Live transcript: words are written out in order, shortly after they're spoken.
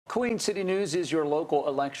Queen City News is your local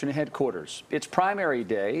election headquarters. It's primary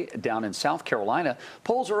day down in South Carolina.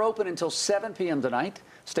 Polls are open until 7 p.m. tonight.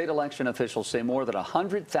 State election officials say more than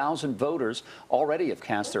 100,000 voters already have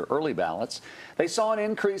cast their early ballots. They saw an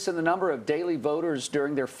increase in the number of daily voters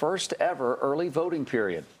during their first ever early voting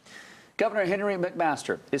period. Governor Henry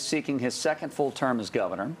McMaster is seeking his second full term as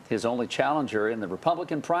governor. His only challenger in the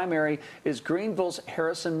Republican primary is Greenville's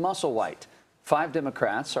Harrison Musselwhite. 5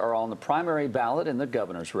 Democrats are on the primary ballot in the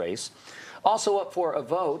governor's race. Also up for a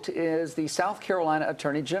vote is the South Carolina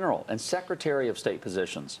Attorney General and Secretary of State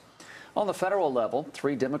positions. On the federal level,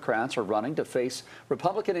 3 Democrats are running to face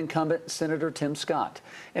Republican incumbent Senator Tim Scott,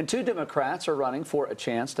 and 2 Democrats are running for a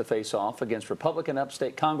chance to face off against Republican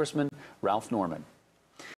upstate Congressman Ralph Norman.